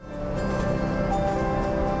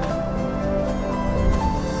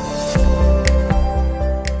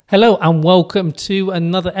Hello and welcome to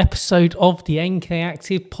another episode of the NK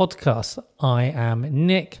Active Podcast. I am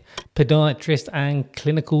Nick, podiatrist and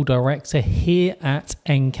clinical director here at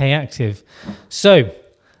NK Active. So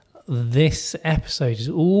this episode is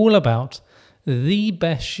all about the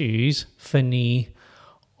best shoes for knee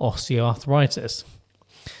osteoarthritis.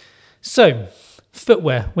 So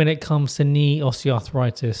footwear, when it comes to knee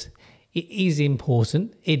osteoarthritis, it is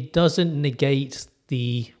important. It doesn't negate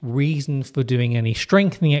the reason for doing any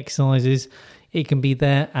strengthening exercises. It can be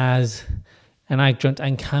there as an adjunct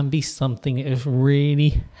and can be something that is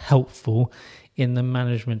really helpful in the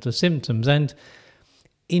management of symptoms. And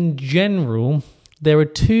in general, there are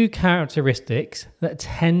two characteristics that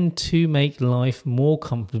tend to make life more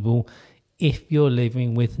comfortable if you're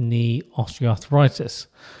living with knee osteoarthritis.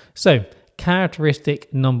 So,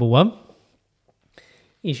 characteristic number one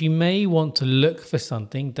is you may want to look for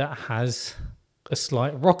something that has a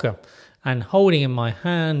slight rocker, and holding in my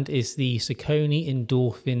hand is the Saucony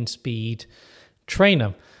Endorphin Speed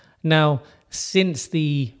Trainer. Now, since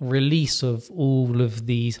the release of all of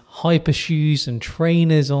these hyper shoes and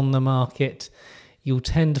trainers on the market, you'll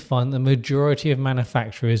tend to find the majority of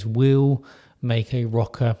manufacturers will make a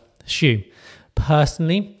rocker shoe.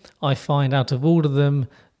 Personally, I find out of all of them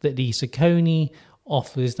that the Saucony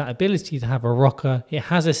offers that ability to have a rocker. It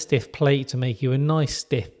has a stiff plate to make you a nice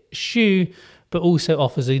stiff shoe, but also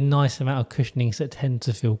offers a nice amount of cushionings that tend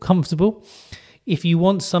to feel comfortable. If you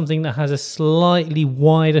want something that has a slightly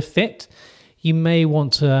wider fit, you may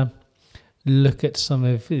want to look at some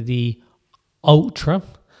of the Ultra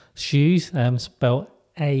shoes, spelled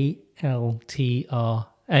A-L-T-R-A.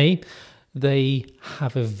 They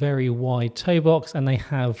have a very wide toe box and they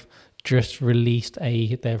have just released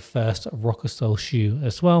their first rocker style shoe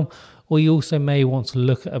as well. Or you also may want to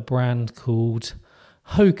look at a brand called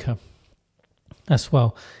Hoka as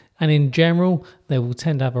well. And in general, they will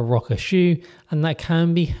tend to have a rocker shoe, and that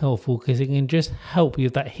can be helpful because it can just help you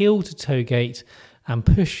with that heel to toe gait and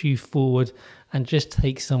push you forward and just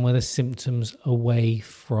take some of the symptoms away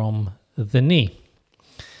from the knee.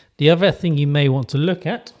 The other thing you may want to look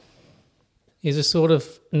at is a sort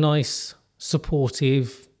of nice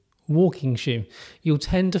supportive walking shoe. You'll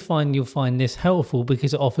find this helpful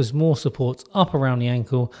because it offers more support up around the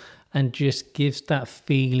ankle and just gives that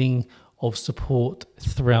feeling of support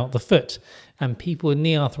throughout the foot. And people with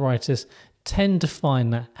knee arthritis tend to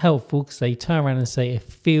find that helpful because they turn around and say it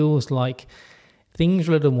feels like things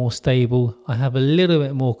are a little more stable, I have a little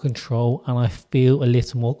bit more control, and I feel a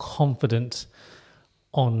little more confident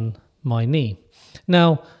on my knee.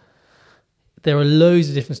 Now, there are loads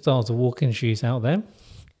of different styles of walking shoes out there.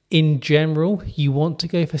 In general, you want to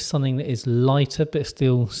go for something that is lighter but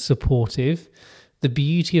still supportive. The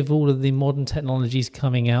beauty of all of the modern technologies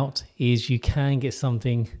coming out is you can get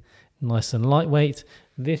something nice and lightweight.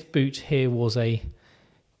 This boot here was a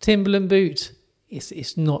Timberland boot.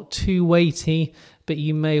 It's not too weighty, but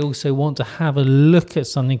you may also want to have a look at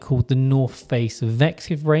something called the North Face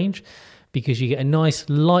Vective range, because you get a nice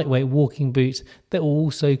lightweight walking boot that will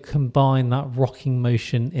also combine that rocking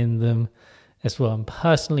motion in them as well. And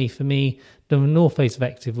personally, for me, the North Face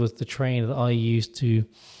Vective was the trainer that I used to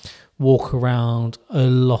walk around a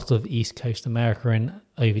lot of East Coast America and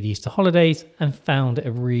over the Easter holidays, and found it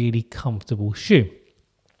a really comfortable shoe.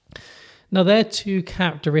 Now, there are two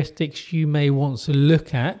characteristics you may want to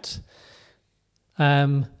look at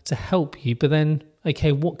to help you, but then,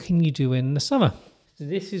 okay, what can you do in the summer? So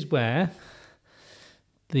this is where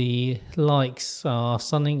the likes are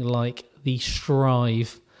something like the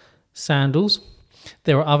Strive sandals.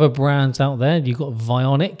 There are other brands out there. You've got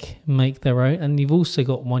Vionic, make their own, and you've also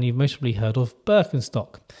got one you've most probably heard of,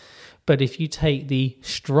 Birkenstock. But if you take the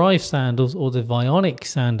Strive sandals or the Vionic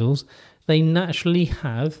sandals, they naturally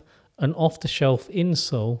have an off-the-shelf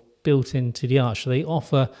insole built into the arch. So they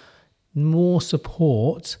offer more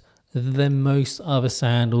support than most other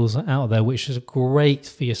sandals out there, which is great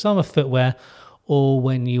for your summer footwear or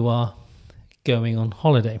when you are going on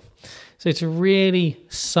holiday. So to really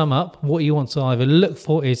sum up, what you want to either look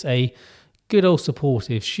for is a good old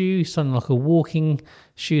supportive shoe, something like a walking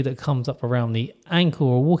shoe that comes up around the ankle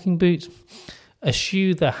or a walking boot, a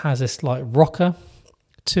shoe that has a slight rocker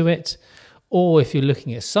to it, or if you're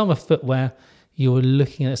looking at summer footwear, you're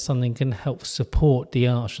looking at something that can help support the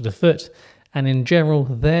arch of the foot. And in general,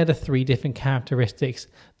 they're the three different characteristics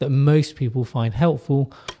that most people find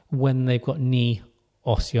helpful when they've got knee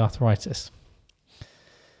osteoarthritis.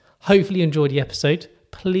 Hopefully you enjoyed the episode.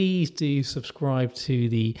 Please do subscribe to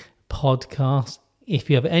the podcast. If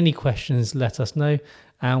you have any questions, let us know.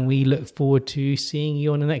 And we look forward to seeing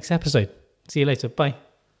you on the next episode. See you later. Bye.